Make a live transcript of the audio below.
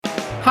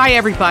Hi,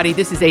 everybody.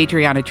 This is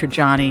Adriana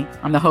Trajani.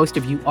 I'm the host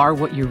of You Are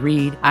What You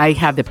Read. I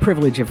have the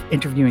privilege of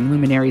interviewing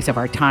luminaries of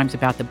our times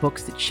about the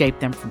books that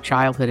shaped them from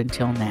childhood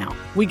until now.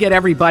 We get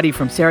everybody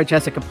from Sarah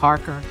Jessica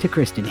Parker to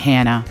Kristen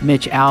Hanna,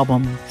 Mitch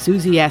Albom,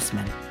 Susie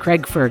Essman,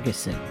 Craig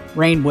Ferguson,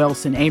 Rainn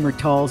Wilson, Amor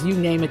Tolls, you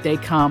name it, they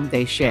come,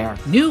 they share.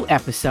 New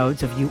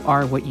episodes of You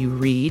Are What You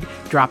Read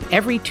drop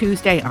every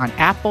Tuesday on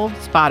Apple,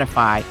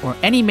 Spotify, or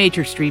any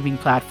major streaming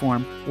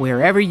platform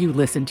wherever you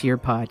listen to your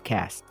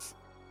podcasts.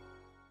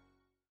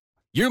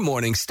 Your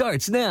morning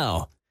starts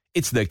now.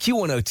 It's the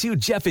Q102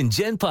 Jeff and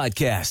Jen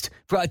podcast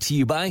brought to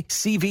you by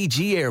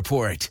CVG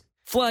Airport.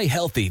 Fly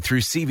healthy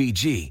through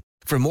CVG.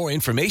 For more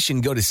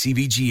information, go to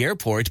CVG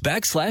Airport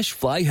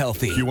 /fly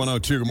healthy.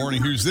 Q102, good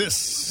morning. Who's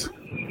this?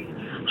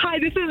 Hi,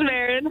 this is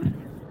Marin.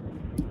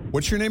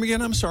 What's your name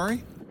again? I'm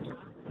sorry.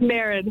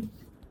 Marin.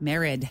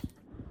 Marin.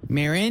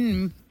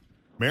 Mary,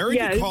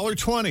 Yes. caller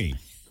 20.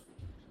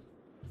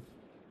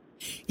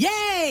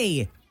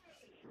 Yay!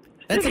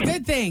 That's a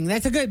good thing.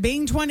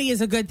 Being 20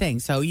 is a good thing.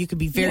 So you could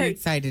be very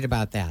excited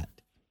about that.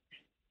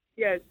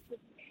 Yes.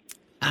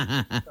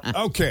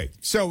 Okay,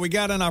 so we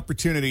got an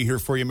opportunity here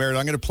for you, Mary.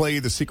 I'm going to play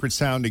you the secret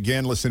sound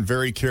again. Listen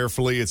very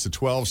carefully. It's a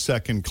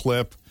 12-second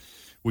clip.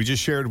 We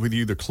just shared with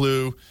you the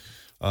clue.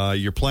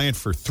 You're playing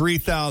for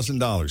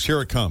 $3,000.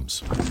 Here it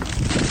comes.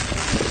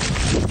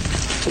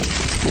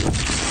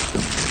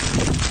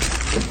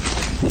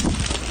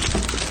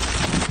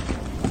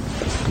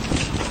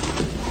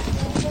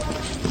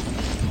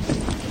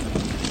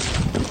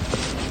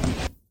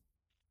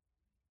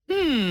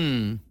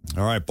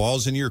 All right,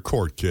 ball's in your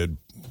court, kid.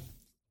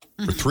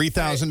 For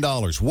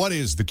 $3,000, what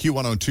is the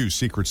Q102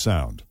 secret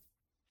sound?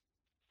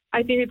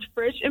 I think it's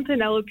Frisch and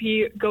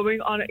Penelope going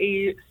on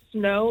a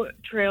snow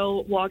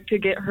trail walk to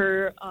get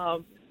her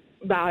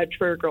badge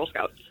for Girl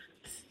Scouts.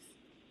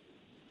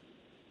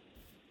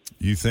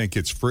 You think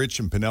it's Fritch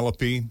and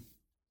Penelope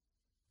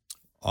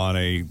on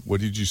a,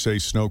 what did you say,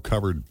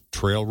 snow-covered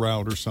trail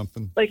route or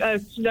something? Like a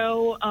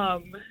snow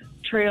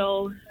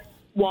trail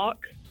walk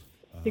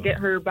to get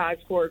her badge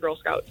for Girl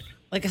Scouts.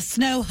 Like a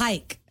snow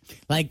hike.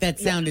 Like that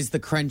sound is the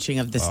crunching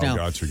of the snow.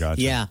 Gotcha.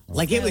 Yeah. Okay.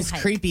 Like it was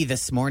creepy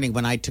this morning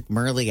when I took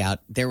Merle out.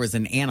 There was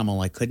an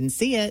animal. I couldn't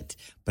see it,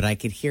 but I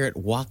could hear it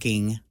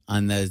walking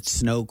on the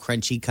snow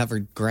crunchy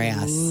covered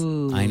grass.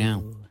 Ooh. I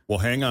know. Well,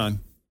 hang on,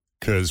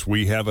 because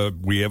we have a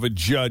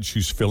judge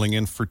who's filling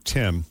in for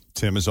Tim.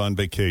 Tim is on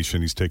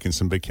vacation. He's taking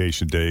some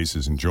vacation days.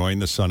 He's enjoying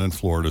the sun in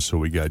Florida. So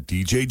we got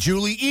DJ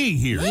Julie E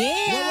here.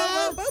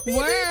 Yeah.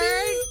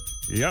 Word.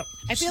 Yep.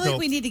 I feel like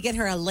we need to get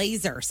her a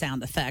laser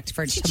sound effect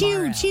for Choo,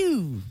 tomorrow.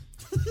 choo.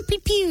 Pew,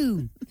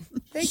 pew.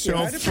 Thank you. So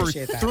I'd for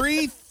appreciate that.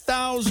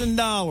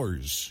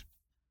 $3,000,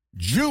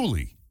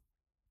 Julie,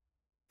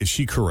 is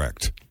she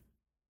correct?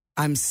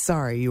 I'm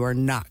sorry, you are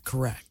not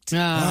correct.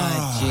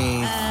 Oh,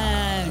 jeez.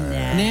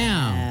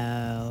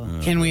 Now,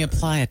 can we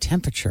apply a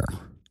temperature?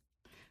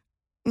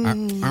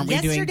 Aren't we doing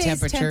Yesterday's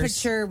temperatures?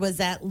 temperature was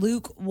at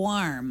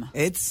lukewarm.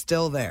 It's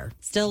still there.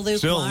 Still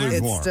lukewarm?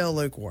 lukewarm. It's still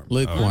lukewarm.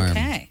 Lukewarm.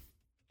 Okay.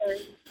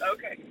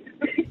 Okay.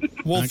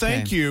 Well, Okay.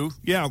 thank you.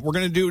 Yeah, we're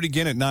going to do it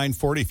again at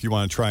 9:40 if you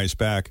want to try us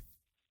back.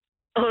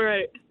 All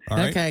right. All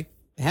right. Okay.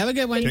 Have a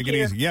good one. Take it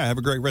easy. Yeah, have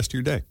a great rest of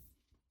your day.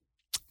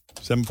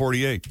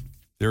 7:48.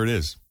 There it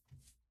is.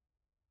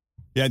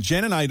 Yeah,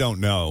 Jen and I don't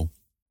know.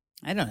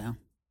 I don't know.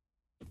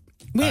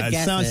 We have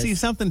guesses. See,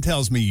 something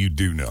tells me you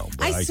do know.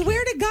 but I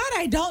swear can't. to God,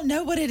 I don't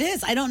know what it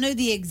is. I don't know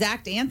the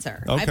exact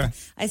answer. Okay.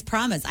 I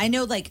promise. I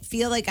know,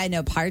 feel like I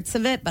know parts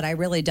of it, but I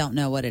really don't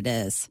know what it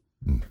is.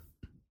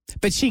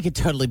 But she could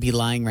totally be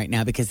lying right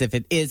now because if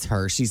it is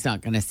her, she's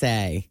not going to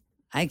say.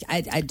 I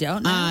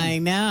don't know. I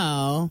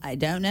know. I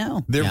don't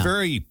know. They're Yeah.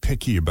 very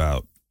picky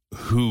about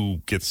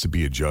who gets to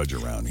be a judge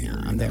around here.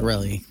 you know? They're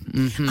really.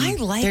 I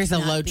like There's a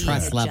not low being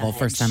trust a level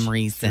for judge. some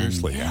reason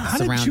Seriously, how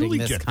did surrounding Julie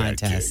this get that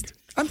contest. gig?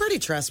 I'm pretty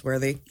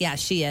trustworthy. Yeah,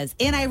 she is.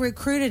 And I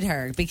recruited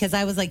her because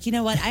I was like, you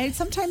know what? I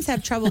sometimes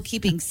have trouble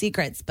keeping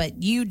secrets,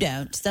 but you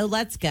don't. So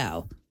let's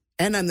go.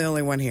 And I'm the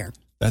only one here.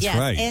 That's Yes,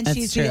 right. And That's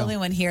she's true. the only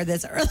one here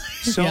this early.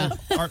 So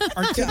our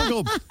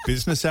typical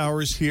business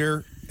hours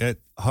here at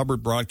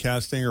Hubbard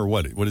Broadcasting or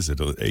what is it,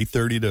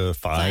 8:30 to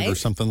 5 or Five?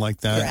 something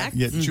like that? Correct.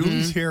 Yet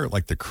Julie's here at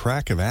like the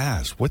crack of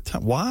ass. What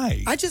time?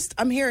 Why?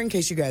 I'm here in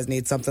case you guys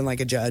need something like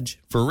a judge.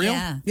 For real?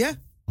 Yeah. Yeah.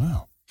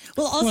 Wow.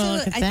 Well, also, Well,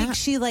 look at I think that.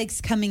 she likes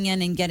coming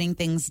in and getting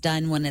things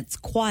done when it's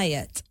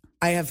quiet.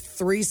 I have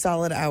 3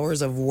 solid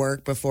hours of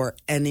work before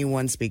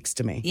anyone speaks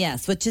to me.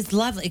 Yes, which is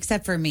lovely,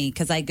 except for me,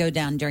 because I go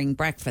down during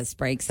breakfast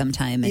break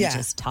sometime and Yeah.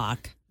 just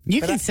talk. You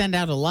can send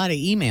out a lot of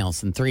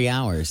emails in 3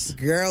 hours.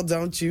 Girl,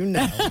 don't you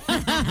know?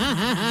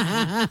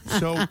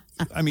 So,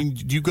 I mean,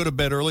 do you go to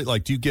bed early?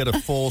 Like, do you get a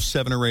full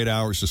 7 or 8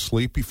 hours of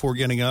sleep before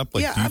getting up?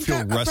 Like, Yeah, do you I'm feel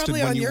I'm rested probably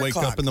when on you your wake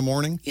clock. up in the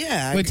morning?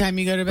 Yeah. What time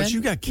you go to bed? But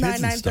you got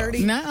kids 9, and stuff.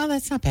 9:30. No,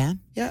 that's not bad.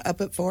 Yeah,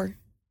 up at 4.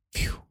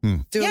 Do Yeah,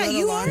 a little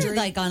you laundry. are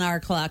like on our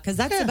clock because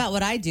that's about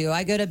what I do.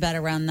 I go to bed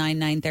around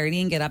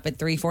 9:30 and get up at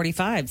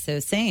 3:45. So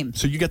same.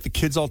 So you got the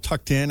kids all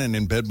tucked in and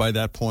in bed by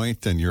that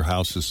point, and your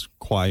house is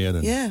quiet.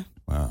 And, Yeah.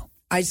 Wow.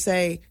 I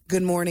say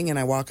good morning and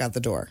I walk out the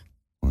door.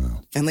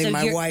 Wow. And leave So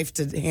my you're- wife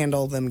to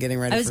handle them getting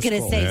ready I was for going to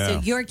school. say, Yeah. so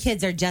your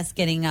kids are just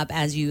getting up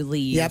as you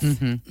leave. Yep.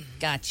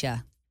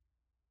 Gotcha.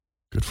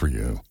 Good for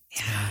you.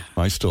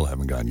 I still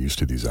haven't gotten used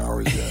to these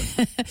hours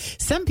yet.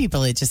 Some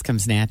people, it just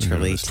comes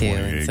naturally, It's too.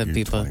 28 And some years,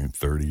 people. 20,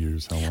 30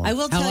 years. How long? I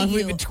will How tell long you,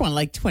 we've been 20,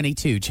 like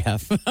 22,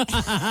 Jeff. if you're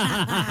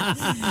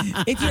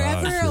God, it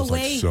ever feels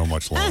like awake so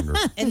much longer.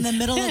 in the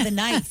middle of the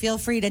night, feel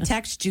free to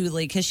text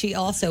Julie because she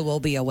also will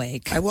be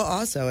awake. I will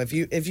also, if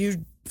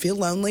you feel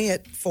lonely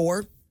at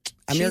 4,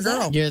 I'm your She's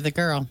girl. up. You're the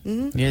girl.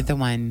 You're the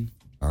one.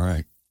 All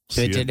right.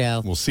 Good to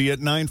know. We'll see you at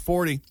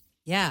 9:40.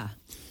 Yeah.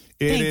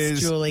 It Thanks, is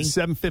Julie.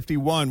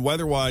 7:51.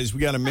 Weather-wise, we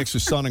got a mix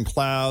of sun and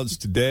clouds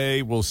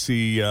today. We'll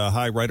see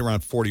high right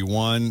around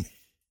 41,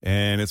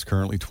 and it's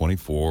currently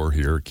 24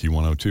 here at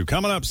Q102.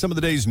 Coming up, some of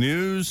the day's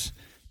news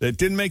that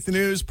didn't make the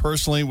news.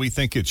 Personally, we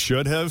think it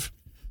should have.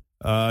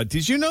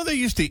 Did you know they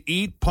used to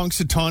eat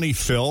Punxsutawney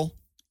Phil?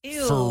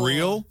 Ew. For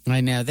real?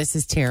 I know. This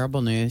is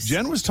terrible news.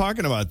 Jen was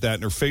talking about that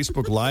in her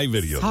Facebook Live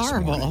video this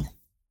horrible. morning.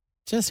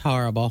 Just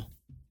horrible.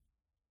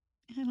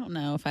 I don't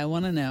know if I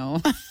want to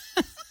know.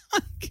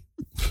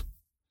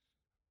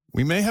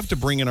 We may have to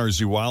bring in our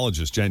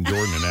zoologist, Jen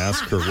Jordan, and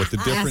ask her what the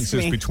difference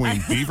is me.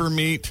 between beaver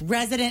meat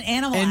Resident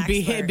animal And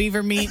expert.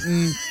 beaver meat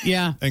and,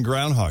 yeah. and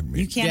groundhog You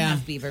meat. can't Yeah.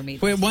 have beaver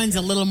meat. Where one's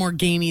a little more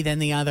gamey than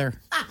the other.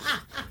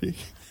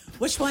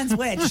 Which one's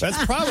which?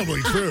 That's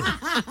probably true.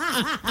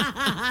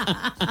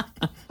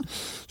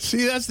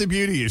 See, that's the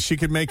beauty is she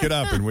could make it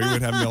up and we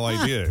would have no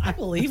idea. I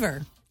believe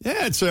her.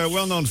 Yeah, it's a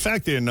well-known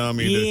fact in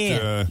Nami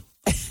that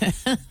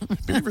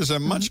beavers are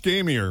much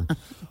gamier.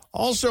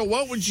 Also,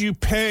 what would you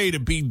pay to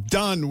be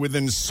done with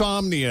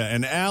insomnia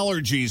and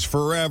allergies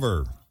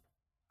forever?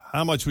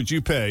 How much would you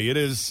pay? It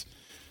is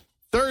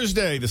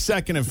Thursday, the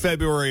 2nd of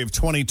February of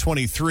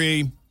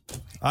 2023.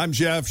 I'm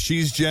Jeff.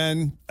 She's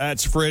Jen.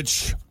 That's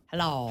Fritch.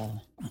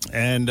 Hello.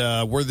 And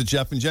we're the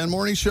Jeff and Jen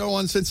Morning Show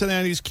on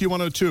Cincinnati's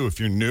Q102 if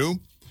you're new.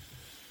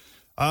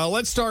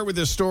 Let's start with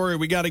this story.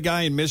 We got a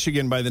guy in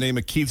Michigan by the name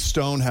of Keith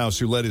Stonehouse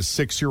who let his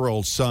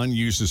 6-year-old son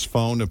use his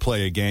phone to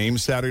play a game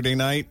Saturday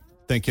night,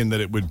 thinking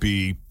that it would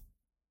be,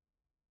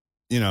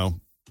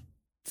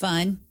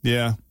 Fun.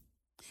 yeah.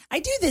 I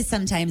do this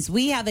sometimes.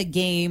 We have a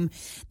game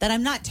that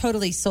I'm not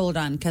totally sold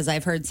on because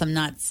I've heard some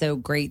not so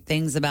great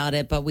things about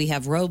it, but we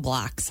have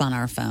Roblox on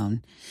our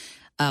phone,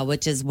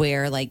 which is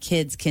where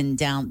kids can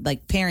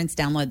parents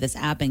download this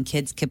app and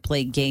kids could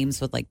play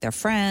games with their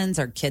friends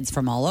or kids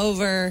from all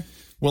over.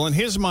 Well, in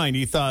his mind,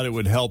 he thought it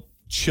would help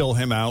chill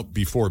him out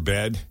before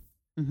bed.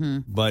 Mm-hmm.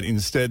 But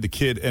instead, the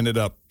kid ended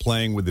up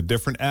playing with a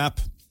different app,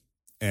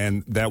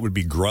 and that would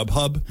be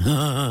Grubhub.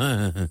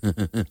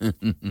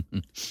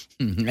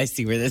 I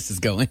see where this is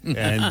going.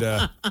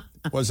 And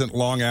wasn't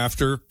long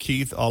after,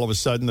 Keith, all of a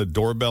sudden, the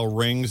doorbell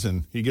rings,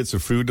 and he gets a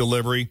food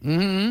delivery.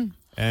 Mm-hmm.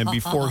 And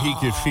before he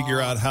could figure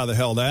out how the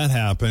hell that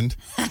happened,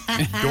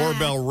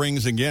 doorbell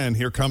rings again.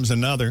 Here comes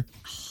another.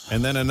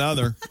 And then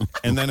another,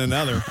 and then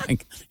another.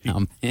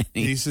 How many?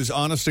 He says,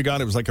 honest to God,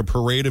 it was like a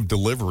parade of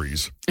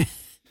deliveries.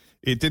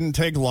 It didn't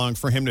take long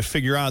for him to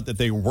figure out that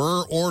they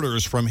were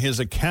orders from his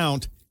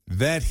account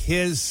that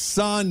his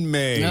son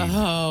made.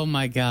 Oh,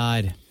 my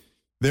God.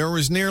 There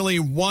was nearly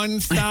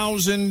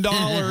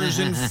 $1,000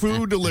 in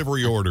food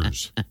delivery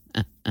orders.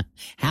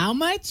 How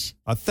much?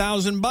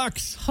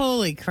 $1,000.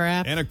 Holy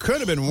crap. And it could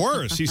have been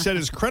worse. He said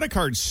his credit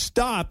card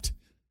stopped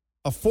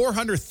a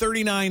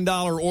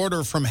 $439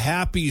 order from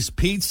Happy's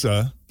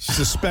Pizza,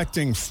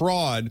 suspecting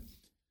fraud.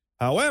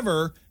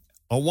 However,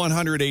 a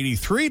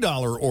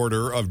 $183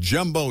 order of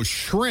jumbo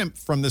shrimp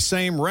from the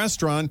same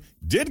restaurant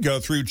did go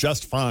through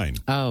just fine,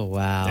 Oh,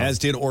 wow. as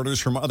did orders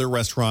from other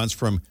restaurants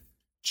from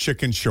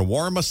chicken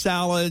shawarma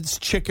salads,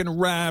 chicken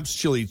wraps,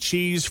 chili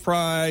cheese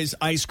fries,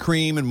 ice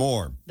cream, and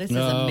more. This is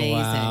Oh, amazing.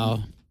 wow.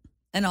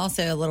 And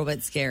also a little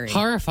bit scary.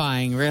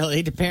 Horrifying,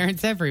 really, to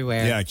parents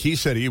everywhere. Yeah, Keith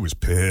said he was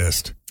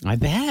pissed. I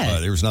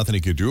bet. There was nothing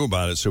he could do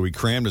about it, so he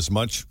crammed as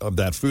much of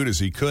that food as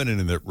he could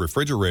in the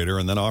refrigerator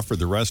and then offered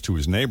the rest to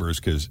his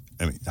neighbors because,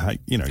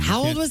 you How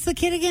old can't- was the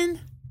kid again?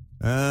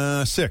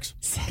 6.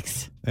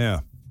 6. Yeah.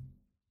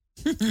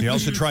 He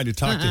also tried to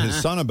talk to his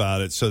son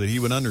about it so that he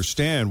would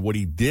understand what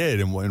he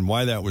did and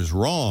why that was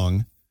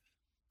wrong.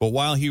 But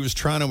while he was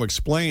trying to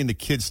explain, the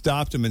kid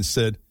stopped him and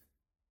said,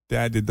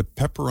 Dad, did the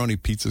pepperoni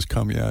pizzas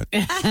come yet? I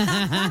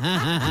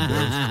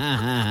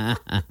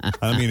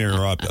don't mean to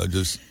interrupt. You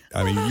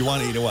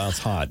want to eat it while it's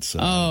hot. So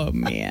Oh,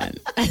 man.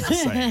 I'm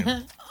saying.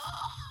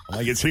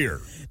 Like it's here.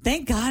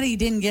 Thank God he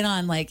didn't get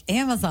on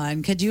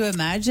Amazon. Could you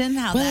imagine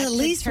how that Well, at could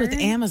least with turn?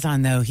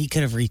 Amazon, though, he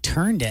could have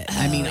returned it.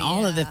 I mean,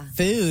 all of the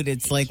food,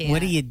 it's like, what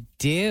do you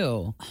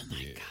do? Oh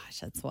my gosh,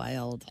 that's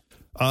wild.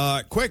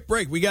 Quick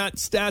break. We got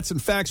stats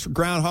and facts for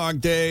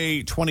Groundhog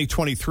Day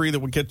 2023 that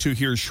we'll get to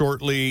here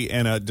shortly,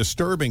 and a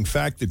disturbing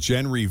fact that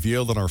Jen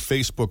revealed on our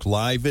Facebook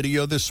Live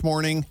video this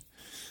morning.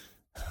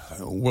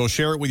 We'll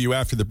share it with you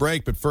after the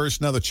break, but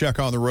first, another check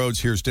on the roads.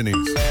 Here's Denise.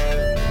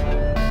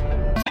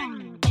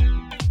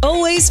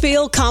 Always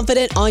feel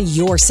confident on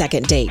your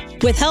second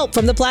date. With help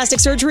from the Plastic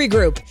Surgery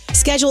Group.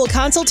 Schedule a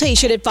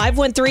consultation at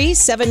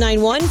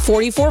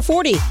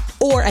 513-791-4440.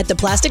 or at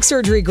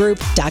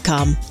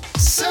theplasticsurgerygroup.com.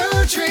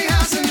 Surgery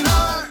has an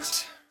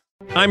art.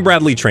 I'm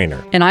Bradley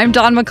Trainer. And I'm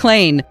Don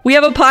McClain. We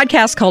have a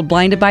podcast called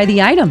Blinded by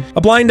the Item.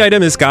 A blind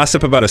item is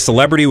gossip about a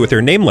celebrity with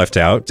their name left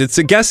out. It's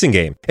a guessing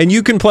game, and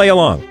you can play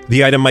along.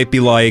 The item might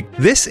be like,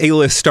 this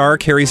A-list star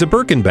carries a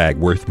Birkin bag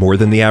worth more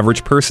than the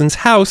average person's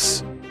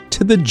house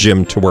to the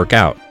gym to work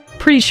out.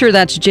 Pretty sure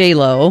that's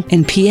J-Lo.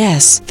 And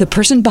P.S. the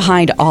person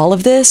behind all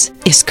of this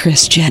is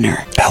Kris Jenner,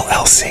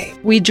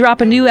 LLC. We drop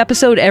a new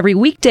episode every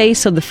weekday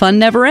so the fun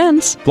never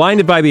ends.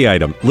 Blinded by the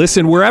Item.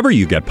 Listen wherever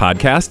you get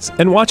podcasts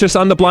and watch us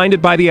on the Blinded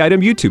by the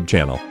Item YouTube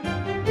channel.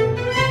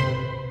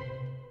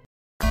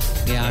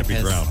 Yeah,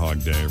 Happy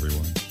Groundhog Day,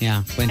 everyone.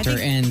 Yeah, winter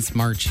ends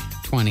March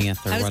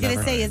 20th or I was whatever. going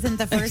to say, isn't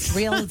the first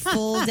real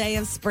full day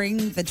of spring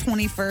the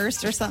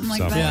 21st or something like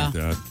that? Like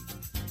that.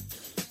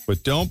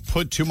 But don't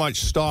put too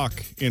much stock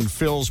in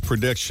Phil's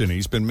prediction.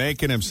 He's been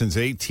making them since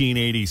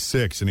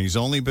 1886, and he's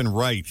only been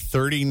right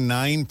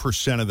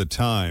 39% of the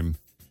time.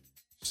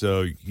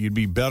 So you'd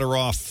be better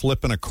off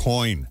flipping a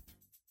coin.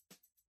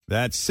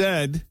 That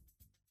said,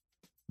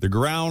 the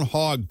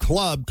Groundhog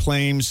Club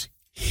claims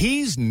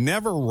he's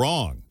never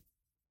wrong.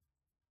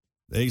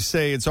 They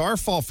say it's our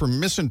fault for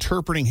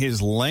misinterpreting his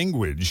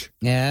language.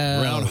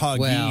 Groundhogese.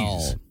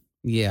 Well,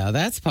 yeah,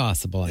 that's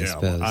possible, I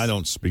suppose. Well, I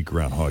don't speak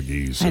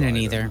Groundhogese. So I don't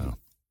either.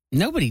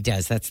 Nobody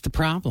does. That's the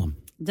problem.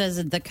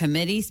 Does the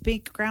committee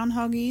speak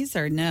Groundhogese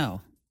or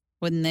no?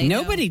 Wouldn't they?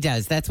 Nobody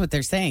does. That's what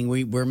they're saying.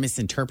 We're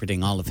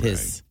misinterpreting all of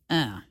his.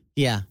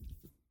 Yeah.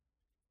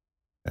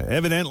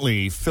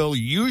 Evidently, Phil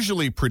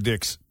usually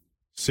predicts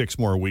 6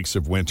 more weeks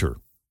of winter.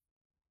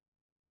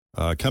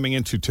 Coming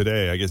into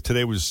today, I guess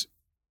today was,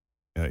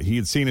 he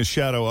had seen his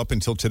shadow up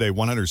until today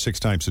 106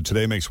 times, so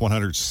today makes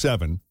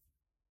 107,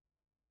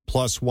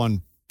 plus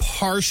one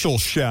partial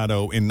shadow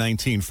in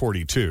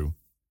 1942.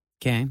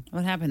 Okay.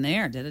 What happened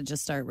there? Did it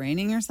just start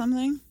raining or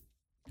something?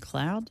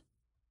 Cloud?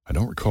 I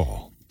don't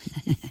recall.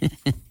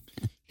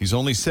 He's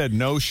only said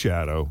no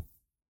shadow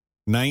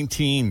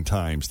 19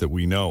 times that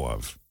we know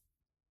of.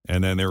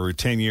 And then there were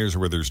 10 years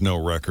where there's no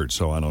record,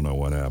 so I don't know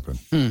what happened.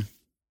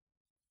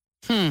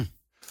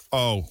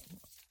 Oh,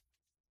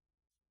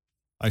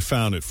 I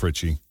found it,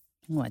 Fritchie.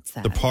 What's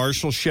that? The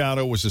partial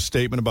shadow was a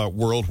statement about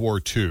World War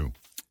II.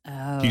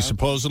 Oh, He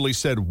supposedly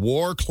said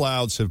war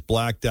clouds have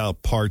blacked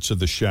out parts of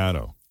the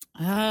shadow.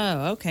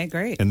 Oh, okay,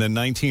 great. And then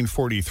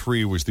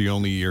 1943 was the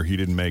only year he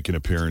didn't make an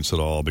appearance at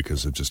all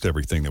because of just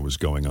everything that was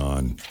going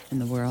on in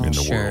the world.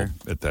 World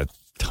at that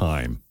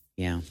time.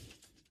 Yeah.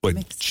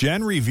 But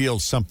Jen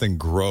revealed something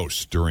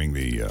gross during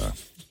the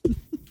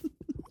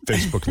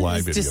Facebook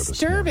Live video It's this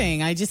disturbing.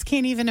 morning. I just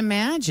can't even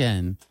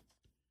imagine.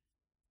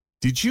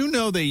 Did you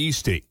know they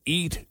used to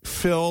eat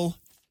Phil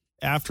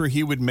after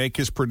he would make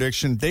his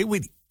prediction? They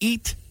would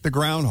eat the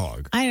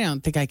groundhog. I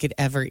don't think I could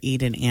ever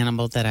eat an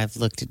animal that I've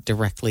looked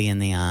directly in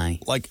the eye.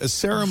 Like a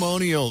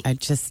ceremonial I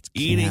just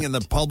eating can't. in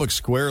the public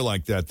square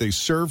like that. They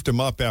served him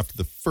up after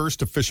the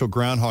first official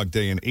Groundhog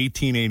Day in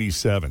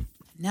 1887.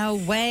 No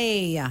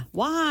way.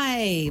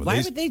 Why? Well, Why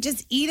they- would they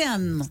just eat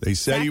him? They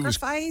said he was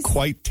Sacrifice?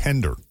 quite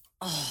tender.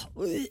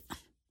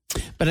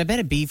 But I bet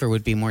a beaver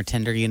would be more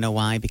tender. You know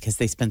why? Because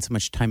they spend so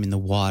much time in the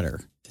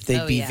water.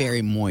 They'd be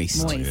very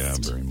moist. Moist, yeah,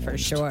 very moist. for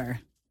sure.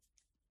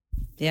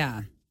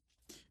 Yeah.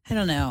 I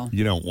don't know.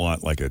 You don't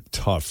want like a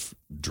tough,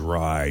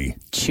 dry,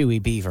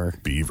 chewy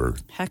beaver.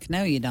 Heck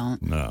no, you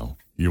don't. No.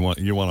 You want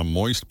a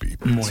moist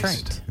beaver. That's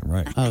right.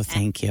 Right. Oh,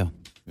 thank you.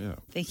 Yeah.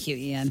 Thank you,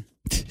 Ian.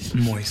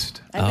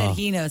 Moist. I bet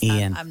he knows.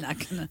 Ian. I'm not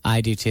going to.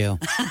 I do too.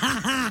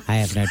 I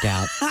have no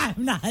doubt.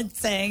 I'm not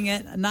saying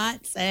it. I'm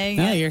not saying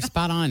No, it. you're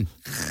spot on.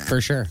 For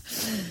sure.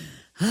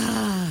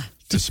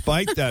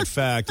 Despite that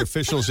fact,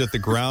 officials at the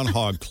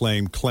Groundhog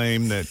Club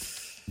claim that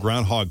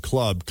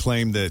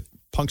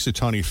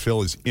Punxsutawney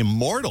Phil is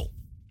immortal.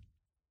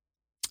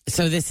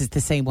 So this is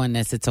the same one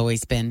as it's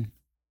always been?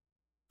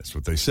 That's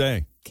what they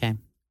say. Okay.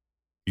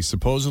 He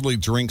supposedly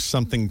drinks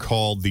something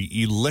called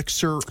the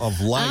elixir of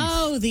life.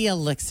 Oh, the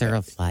elixir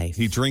of life.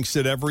 He drinks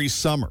it every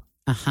summer.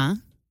 Uh-huh.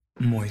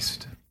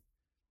 Moist.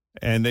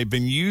 And they've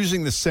been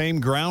using the same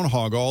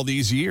groundhog all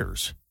these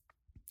years.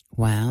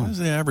 Wow. What is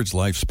the average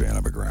lifespan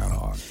of a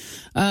groundhog?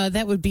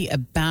 That would be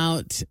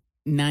about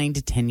 9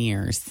 to 10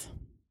 years.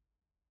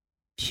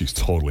 She's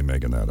totally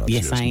making that up.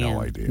 Yes, she has I am.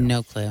 no idea.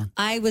 No clue.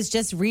 I was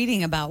just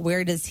reading about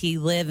where does he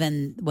live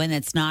and when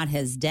it's not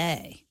his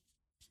day.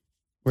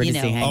 Where You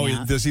does he know. hang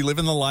out? Does he live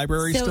in the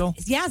library still?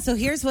 Yeah, so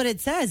here's what it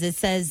says. It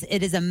says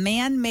it is a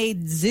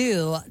man-made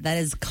zoo that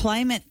is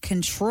climate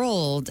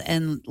controlled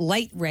and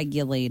light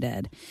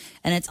regulated.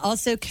 And it's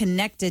also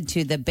connected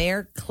to the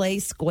Bear Clay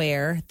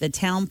Square, the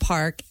town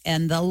park,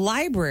 and the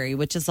library,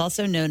 which is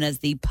also known as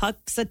the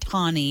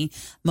Punxsutawney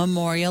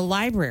Memorial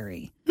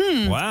Library.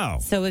 Wow.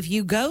 So if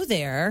you go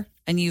there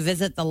and you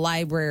visit the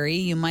library,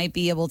 you might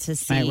be able to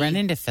see I run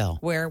into Phil.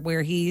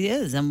 where he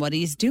is and what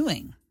he's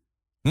doing.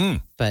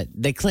 But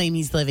they claim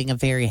he's living a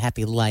very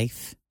happy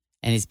life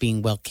and is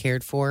being well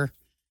cared for.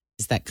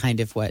 Is that kind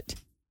of what?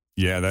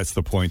 Yeah, that's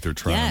the point they're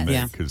trying to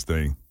Yes. make because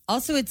they.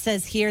 Also, it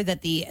says here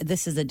that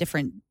this is a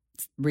different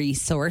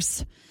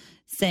resource.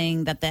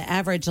 saying that the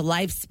average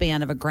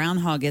lifespan of a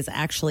groundhog is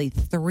actually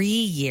 3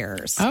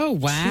 years. Oh,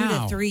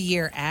 wow. 2 to 3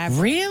 year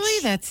average.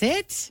 Really? That's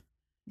it?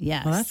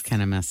 Yes. Well, that's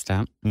kind of messed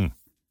up.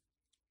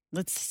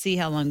 Let's see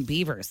how long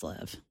beavers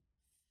live.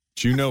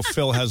 Do you know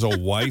Phil has a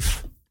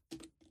wife?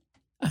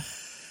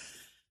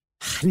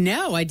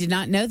 No, I did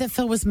not know that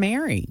Phil was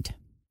married.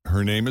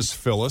 Her name is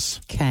Phyllis.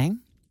 Okay.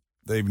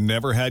 They've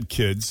never had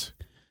kids.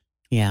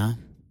 Yeah.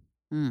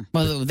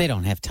 Well, they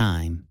don't have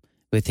time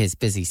with his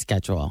busy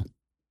schedule.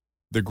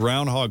 The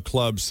Groundhog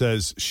Club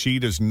says she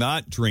does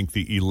not drink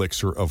the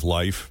elixir of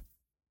life.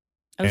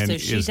 Oh, and so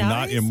she is dies?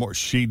 not immortal.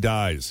 She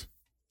dies.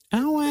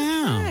 Oh,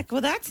 wow. Heck,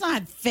 well, that's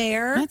not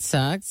fair. That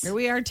sucks. Here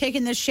we are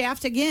taking the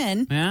shaft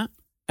again. Yeah.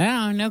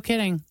 Oh, no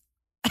kidding.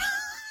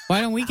 Why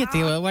don't we get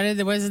why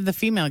doesn't the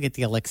female get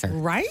the elixir?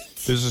 Right?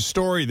 There's a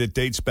story that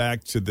dates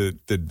back to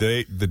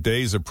the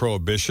days of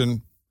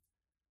Prohibition,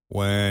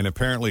 when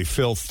apparently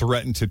Phil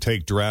threatened to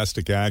take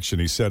drastic action.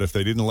 He said if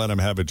they didn't let him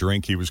have a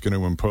drink, he was going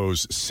to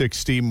impose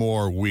 60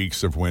 more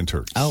weeks of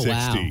winter. Oh, 60.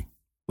 wow.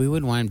 We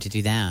wouldn't want him to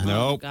do that.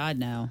 No. Oh, God,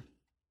 no.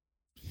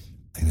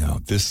 I know.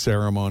 This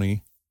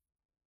ceremony,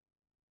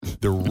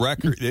 the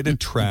record, it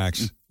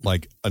attracts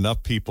like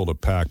enough people to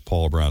pack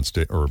Paul Brown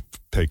or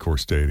Paycor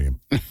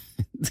Stadium.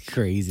 It's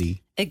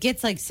crazy. It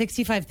gets like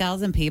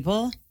 65,000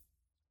 people.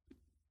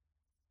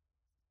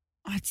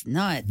 Oh, it's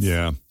nuts.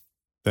 Yeah.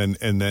 And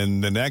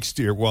then the next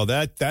year, well,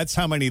 that's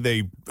how many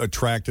they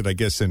attracted, I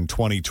guess, in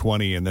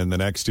 2020. And then the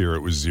next year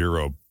it was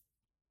 0,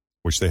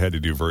 which they had to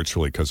do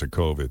virtually because of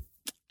COVID.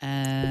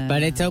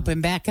 But it's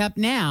open back up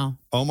now.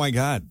 Oh, my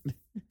God.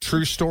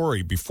 True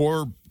story.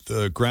 Before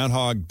the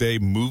Groundhog Day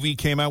movie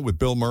came out with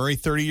Bill Murray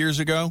 30 years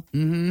ago,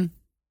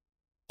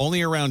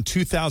 only around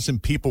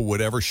 2,000 people would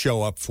ever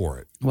show up for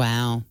it.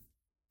 Wow.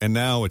 And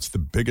now it's the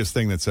biggest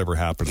thing that's ever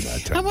happened to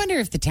that town. I wonder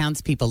if the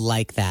townspeople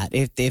like that,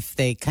 if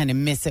they kind of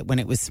miss it when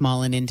it was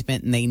small and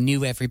intimate and they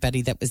knew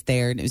everybody that was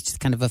there and it was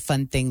just kind of a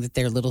fun thing that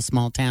their little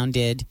small town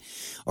did,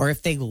 or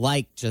if they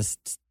like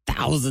just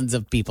thousands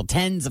of people,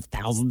 tens of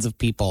thousands of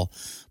people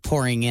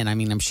pouring in. I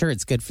mean, I'm sure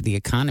it's good for the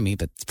economy,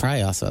 but it's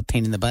probably also a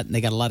pain in the butt and they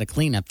got a lot of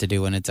cleanup to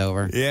do when it's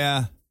over.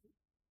 Yeah.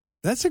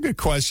 That's a good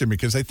question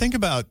because I think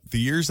about the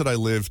years that I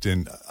lived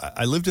in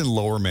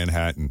Lower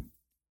Manhattan.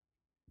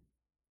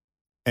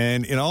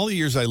 And in all the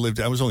years I lived,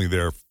 I was only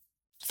there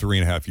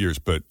 3.5 years,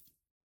 but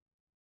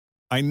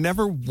I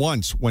never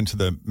once went to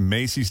the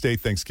Macy's Day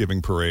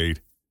Thanksgiving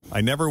Parade.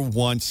 I never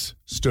once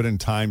stood in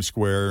Times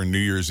Square on New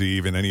Year's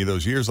Eve in any of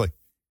those years. And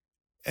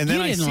then you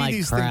didn't I see like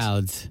these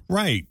crowds. things,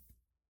 right?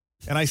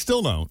 And I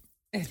still don't.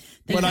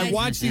 When I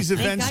watch these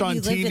events on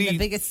you TV, lived in the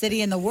biggest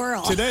city in the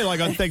world. Today,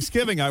 like on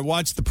Thanksgiving, I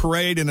watch the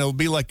parade and it'll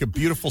be like a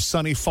beautiful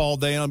sunny fall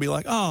day and I'll be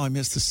like, oh, I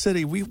miss the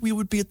city. We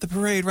would be at the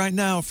parade right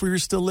now if we were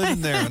still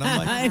living there. And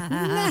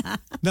I'm like,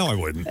 no, I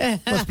wouldn't.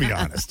 Let's be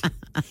honest.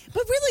 But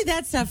really,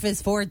 that stuff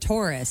is for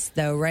tourists,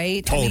 though,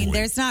 right? Totally. I mean,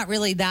 there's not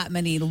really that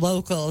many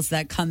locals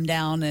that come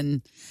down,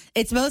 and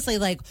it's mostly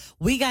like,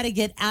 we got to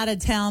get out of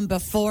town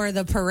before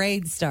the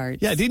parade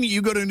starts. Yeah, didn't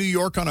you go to New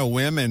York on a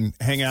whim and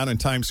hang out in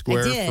Times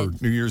Square for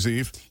New Year's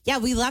Eve? Yeah,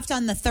 we left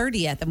on the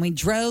 30th, and we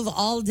drove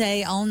all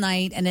day, all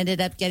night, and ended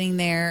up getting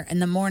there in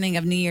the morning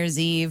of New Year's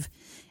Eve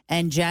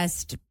and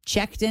just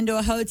checked into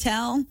a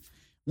hotel,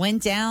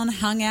 went down,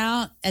 hung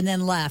out, and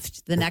then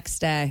left the next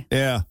day.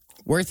 Yeah.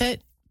 Worth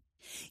it?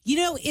 You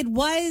know, it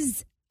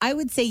was, I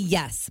would say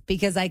yes,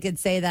 because I could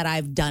say that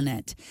I've done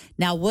it.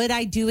 Now, would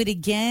I do it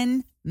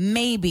again?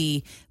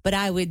 Maybe, but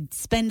I would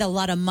spend a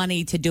lot of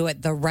money to do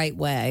it the right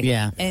way.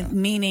 Yeah. And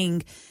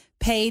meaning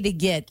pay to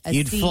get a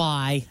You'd seat.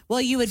 fly.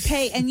 Well, you would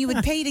pay, and you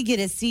would pay to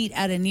get a seat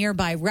at a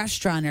nearby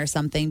restaurant or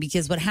something,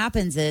 because what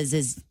happens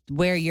is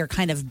where you're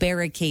kind of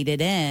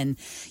barricaded in,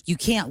 you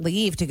can't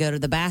leave to go to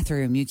the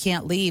bathroom. You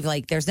can't leave.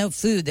 Like, there's no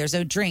food, there's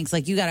no drinks.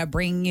 Like, you got to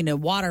bring,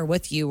 water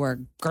with you or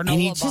granola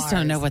And you just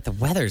don't know what the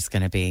weather's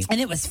going to be. And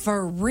it was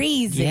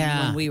freezing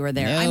when we were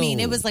there. I mean,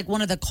 it was like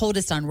one of the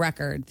coldest on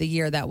record the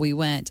year that we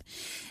went.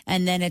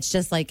 And then it's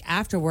just like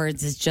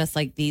afterwards, it's just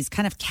like these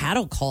kind of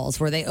cattle calls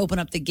where they open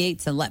up the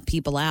gates and let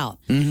people out.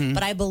 Mm-hmm.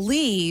 But I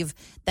believe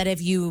that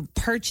if you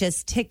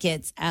purchase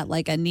tickets at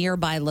like a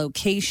nearby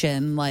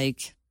location,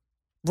 like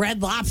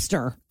Red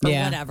Lobster or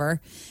whatever,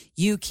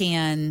 you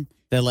can.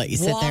 They'll let you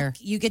sit there.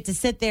 You get to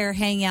sit there,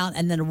 hang out,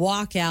 and then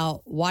walk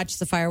out, watch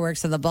the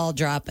fireworks and the ball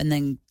drop, and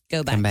then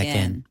go back, Come back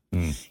in.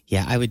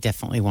 Yeah, I would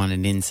definitely want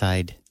an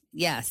inside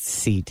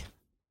seat.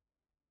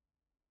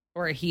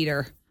 Or a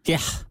heater. Yeah.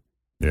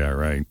 Yeah,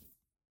 right.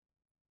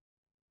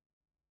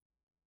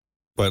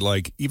 But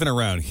like even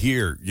around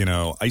here,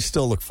 I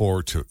still look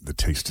forward to the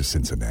Taste of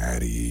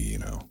Cincinnati,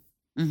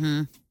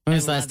 Mm-hmm. When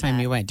was the last time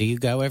you went? Do you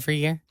go every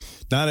year?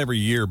 Not every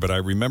year, but I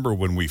remember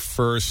when we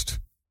first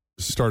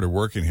started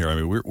working here. I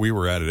mean, we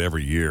were at it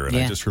every year, and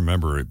I just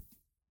remember it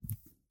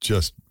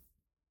just,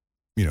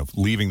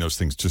 leaving those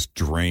things just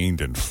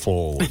drained and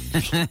full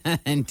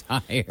and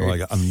tired.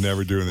 Like, I'm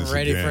never doing this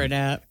Ready again. for a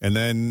nap.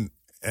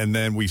 And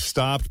then we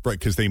stopped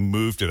because they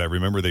moved it. I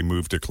remember they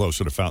moved it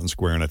closer to Fountain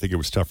Square, and I think it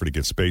was tougher to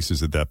get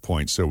spaces at that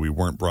point, so we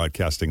weren't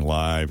broadcasting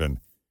live. And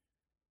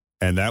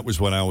And that was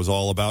when I was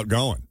all about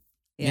going.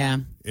 Yeah.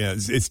 Yeah,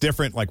 it's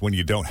different like when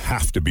you don't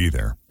have to be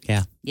there.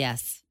 Yeah.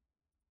 Yes.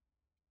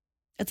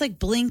 It's like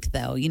Blink,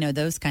 though. You know,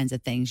 those kinds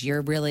of things.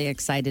 You're really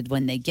excited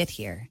when they get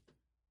here.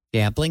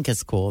 Yeah, Blink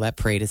is cool. That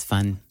parade is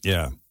fun.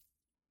 Yeah.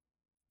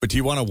 But do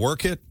you want to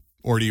work it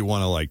or do you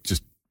want to like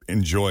just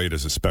enjoy it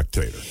as a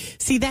spectator?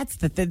 See, that's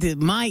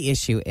my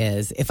issue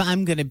is if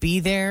I'm going to be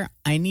there,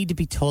 I need to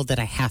be told that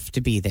I have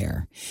to be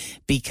there,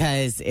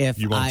 because if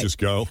you won't just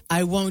go,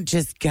 I won't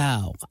just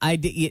go.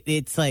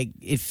 It's like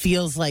it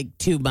feels like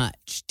too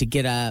much to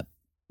get up,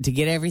 to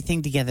get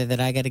everything together that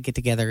I got to get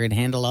together and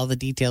handle all the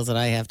details that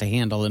I have to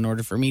handle in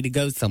order for me to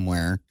go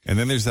somewhere. And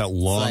then there's that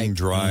long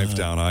drive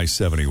down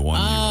I-71.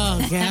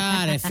 Oh,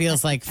 God, it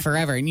feels like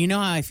forever. And you know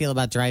how I feel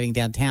about driving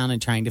downtown and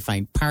trying to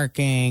find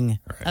parking.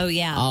 Right. Oh,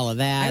 yeah. All of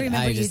that. I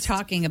remember you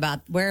talking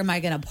about where am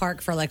I going to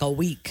park for like a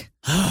week?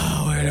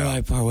 Oh, where do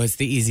I park? What's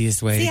the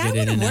easiest way to get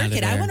in and out of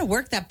there? I want to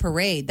work that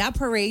parade. That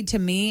parade to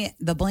me,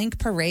 the Blink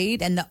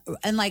parade and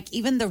like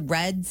even the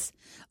Reds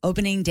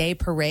opening day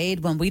parade,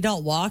 when we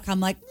don't walk, I'm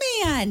like,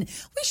 man,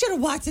 we should have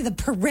walked to the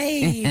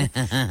parade.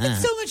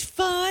 It's so much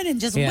fun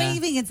and just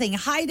waving and saying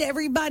hi to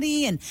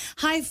everybody and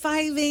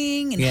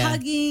high-fiving and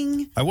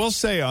hugging. I will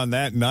say on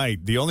that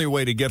night, the only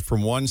way to get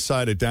from one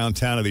side of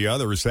downtown to the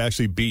other is to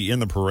actually be in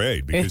the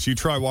parade, because you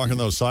try walking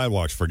those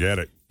sidewalks, forget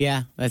it.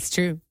 Yeah, that's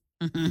true.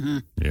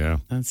 Yeah.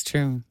 That's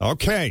true.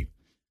 Okay.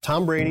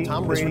 Tom Brady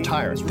is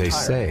retired. They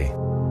say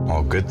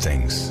all good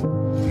things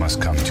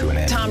must come to an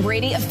end. Tom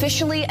Brady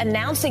officially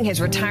announcing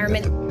his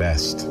retirement. The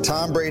best.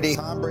 Tom Brady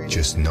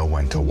just know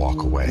when to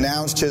walk away.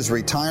 Announced his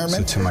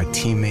retirement. So to my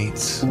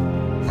teammates,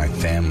 my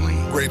family,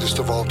 greatest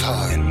of all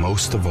time, and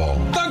most of all,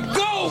 the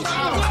GOAT!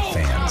 My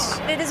fans.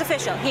 It is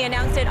official. He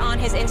announced it on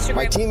his Instagram.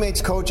 My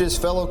teammates, coaches,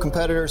 fellow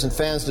competitors, and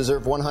fans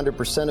deserve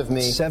 100% of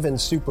me. 7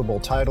 Super Bowl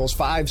titles,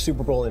 5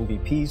 Super Bowl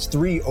MVPs,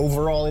 3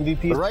 overall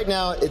MVPs. But right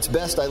now, it's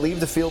best I leave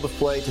the field of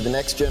play to the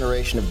next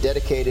generation of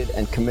dedicated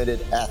and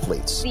committed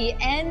athletes. The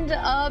end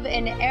of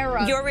an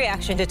era. Your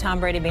reaction to Tom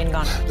Brady being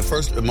gone? The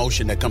first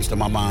emotion that comes to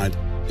my mind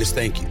is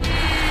thank you. He's in!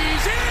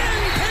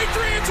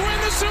 Patriots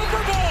win the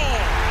Super Bowl!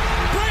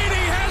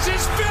 Brady has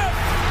his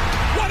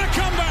 5th! What a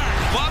comeback!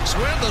 Bucs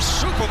win the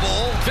Super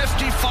Bowl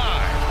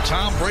 55.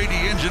 Tom Brady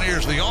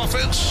engineers the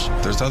offense.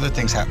 There's other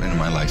things happening in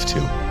my life,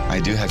 too. I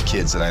do have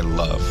kids that I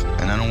love,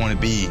 and I don't want to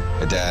be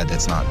a dad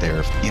that's not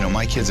there. You know,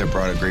 my kids have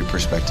brought a great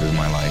perspective in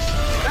my life.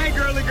 Hey,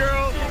 girly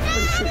girl.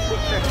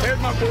 There's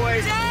my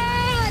boy.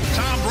 Dad!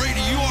 Tom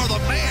Brady, you are the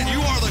man.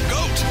 You are the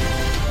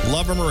GOAT.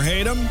 Love him or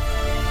hate him,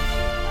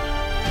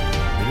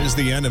 it is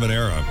the end of an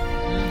era.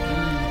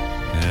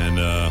 And,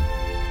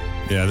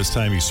 this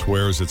time he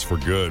swears it's for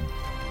good.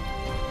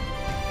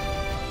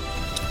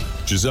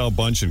 Gisele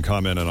Bundchen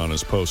commented on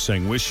his post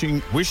saying,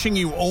 wishing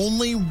you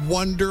only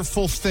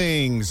wonderful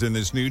things in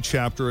this new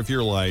chapter of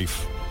your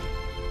life,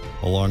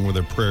 along with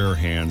a prayer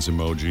hands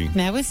emoji.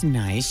 That was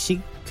nice.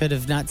 She could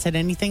have not said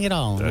anything at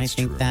all. And I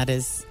think that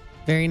is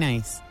very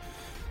nice.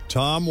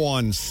 Tom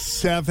won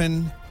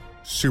 7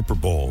 Super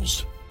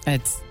Bowls.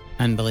 That's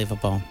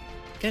unbelievable.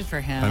 Good for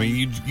him. I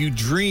mean, you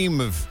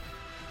dream of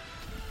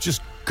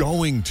just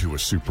going to a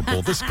Super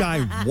Bowl. This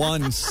guy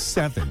won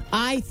 7.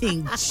 I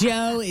think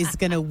Joe is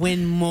going to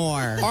win more.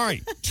 All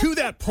right. To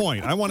that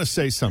point, I want to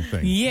say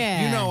something.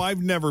 Yeah. You know,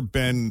 I've never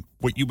been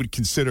what you would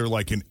consider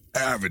like an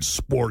avid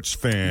sports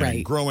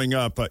fan growing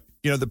up. But,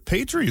 you know, the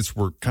Patriots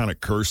were kind of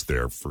cursed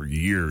there for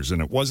years.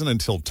 And it wasn't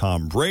until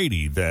Tom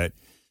Brady that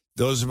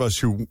those of us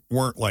who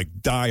weren't like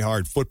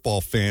diehard football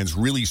fans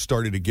really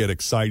started to get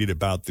excited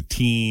about the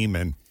team.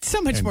 And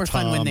so much more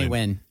fun when they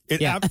win.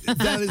 That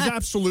is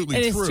absolutely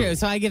true. It is true.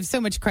 So I give so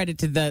much credit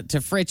to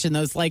Fritch and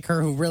those like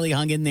her who really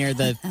hung in there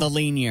the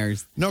lean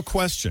years. No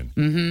question.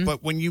 Mm-hmm.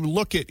 But when you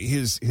look at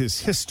his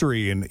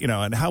history and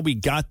and how we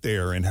got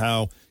there and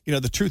how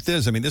the truth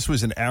is, I mean, this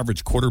was an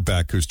average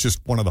quarterback who's just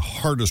one of the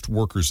hardest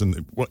workers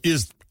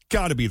is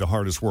got to be the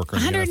hardest worker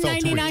in the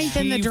NFL. 199th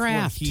in the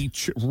draft.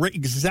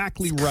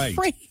 Exactly right.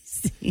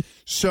 Crazy.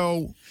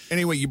 So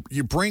anyway,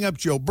 you bring up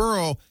Joe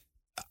Burrow.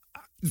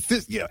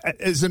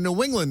 As a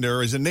New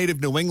Englander, as a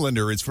native New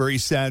Englander, it's very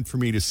sad for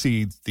me to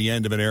see the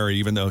end of an era,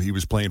 even though he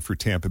was playing for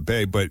Tampa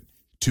Bay. But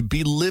to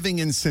be living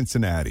in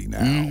Cincinnati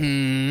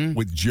now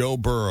with Joe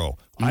Burrow,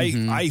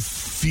 I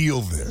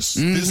feel this.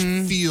 This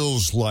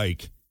feels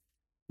like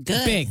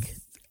good. Big.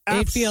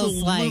 It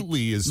feels like,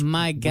 is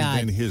my God,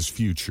 within his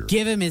future.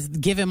 Give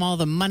him all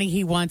the money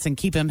he wants and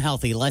keep him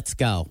healthy. Let's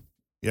go.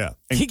 Yeah,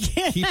 and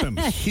keep him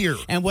here.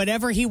 And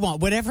whatever he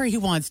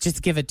wants,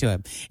 just give it to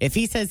him. If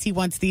he says he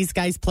wants these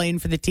guys playing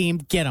for the team,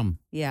 get them.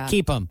 Yeah,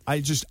 keep them.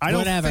 I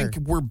don't think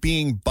we're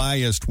being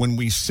biased when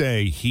we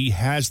say he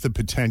has the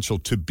potential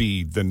to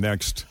be the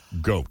next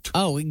GOAT.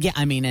 Oh yeah,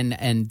 I mean,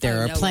 and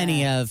there are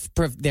plenty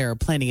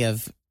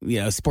of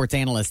sports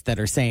analysts that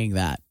are saying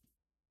that.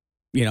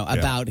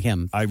 About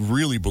him. I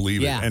really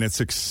believe it. And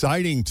it's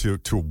exciting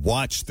to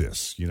watch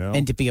this,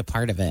 and to be a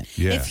part of it.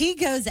 Yeah. If he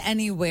goes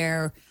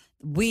anywhere,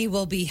 we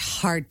will be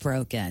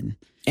heartbroken.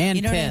 And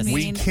you know pissed. what I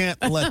We mean?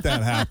 can't let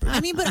that happen.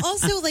 I mean, but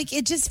also, like,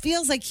 it just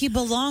feels like he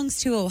belongs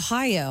to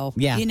Ohio.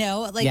 Yeah. You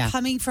know, like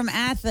coming from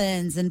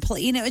Athens and,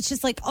 you know, it's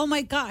just like, oh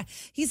my God,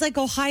 he's like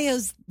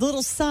Ohio's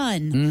little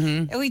son.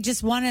 And we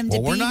just want him to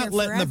Well, be we're here not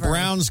letting forever. the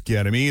Browns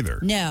get him either.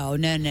 No.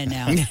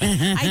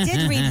 I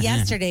did read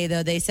yesterday,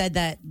 though, they said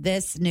that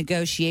this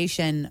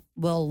negotiation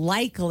will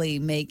likely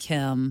make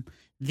him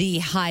the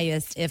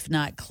highest, if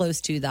not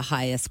close to the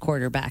highest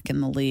quarterback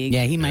in the league.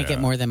 Yeah, he might get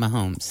more than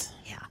Mahomes.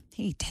 Yeah,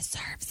 he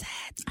deserves it.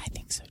 I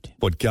think so, too.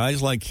 But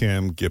guys like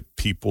him get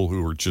people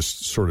who are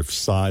just sort of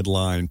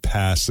sideline,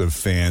 passive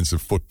fans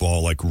of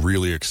football, like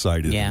really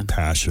excited and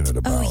passionate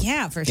about. Oh,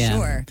 yeah, for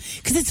sure.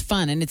 Because it's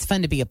fun, and it's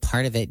fun to be a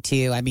part of it,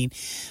 too. I mean,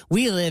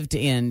 we lived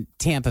in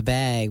Tampa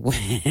Bay when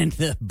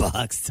the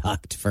Bucs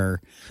sucked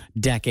for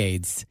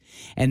decades.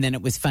 And then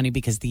it was funny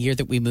because the year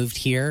that we moved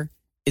here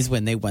is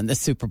when they won the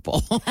Super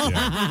Bowl.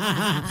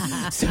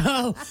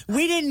 So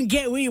we didn't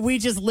get, we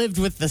just lived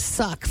with the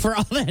suck for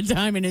all that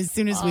time. And as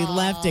soon as we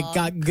left, it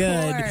got good.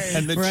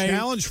 And the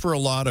challenge for a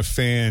lot of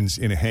fans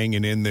in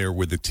hanging in there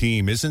with the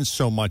team isn't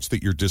so much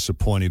that you're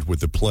disappointed with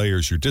the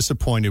players. You're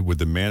disappointed with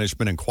the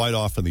management and quite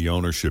often the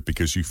ownership,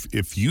 because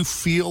if you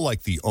feel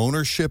like the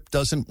ownership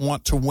doesn't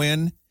want to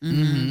win,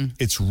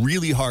 it's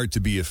really hard to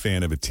be a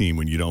fan of a team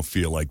when you don't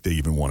feel like they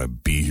even want to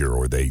be here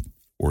or they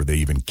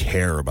even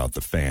care about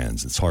the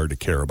fans. It's hard to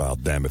care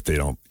about them if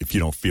you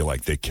don't feel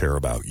like they care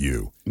about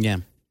you. Yeah.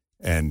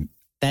 And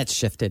that's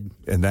shifted.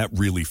 And that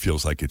really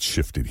feels like it's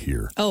shifted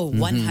here. Oh,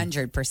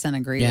 100%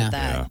 agree with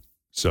that. Yeah.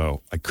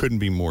 So I couldn't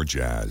be more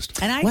jazzed.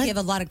 And I give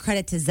a lot of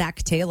credit to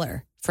Zach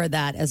Taylor for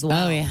that as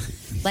well. Oh, yeah.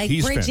 Like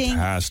he's bridging.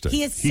 Fantastic.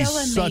 He is he's so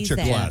amazing. Such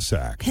a class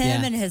act.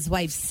 Him and his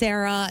wife,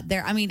 Sarah,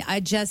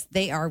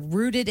 they are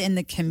rooted in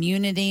the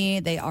community.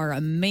 They are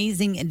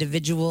amazing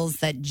individuals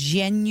that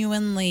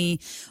genuinely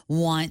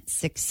want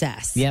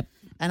success. Yep.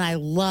 And I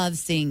love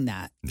seeing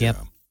that. Yep.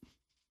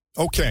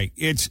 Okay,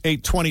 it's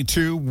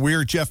 8:22.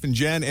 We're Jeff and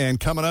Jen, and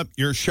coming up,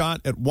 your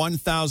shot at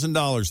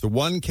 $1,000, the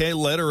 1K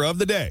letter of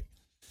the day,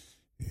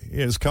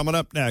 is coming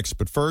up next.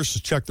 But first,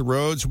 let's check the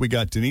roads. We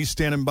got Denise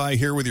standing by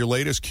here with your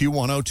latest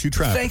Q102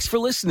 traffic. Thanks for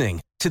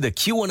listening to the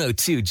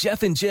Q102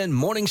 Jeff and Jen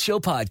Morning Show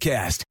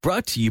podcast,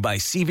 brought to you by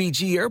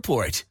CVG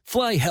Airport.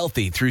 Fly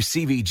healthy through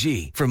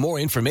CVG. For more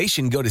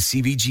information, go to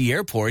CVG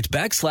Airport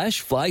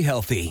 /fly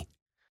healthy.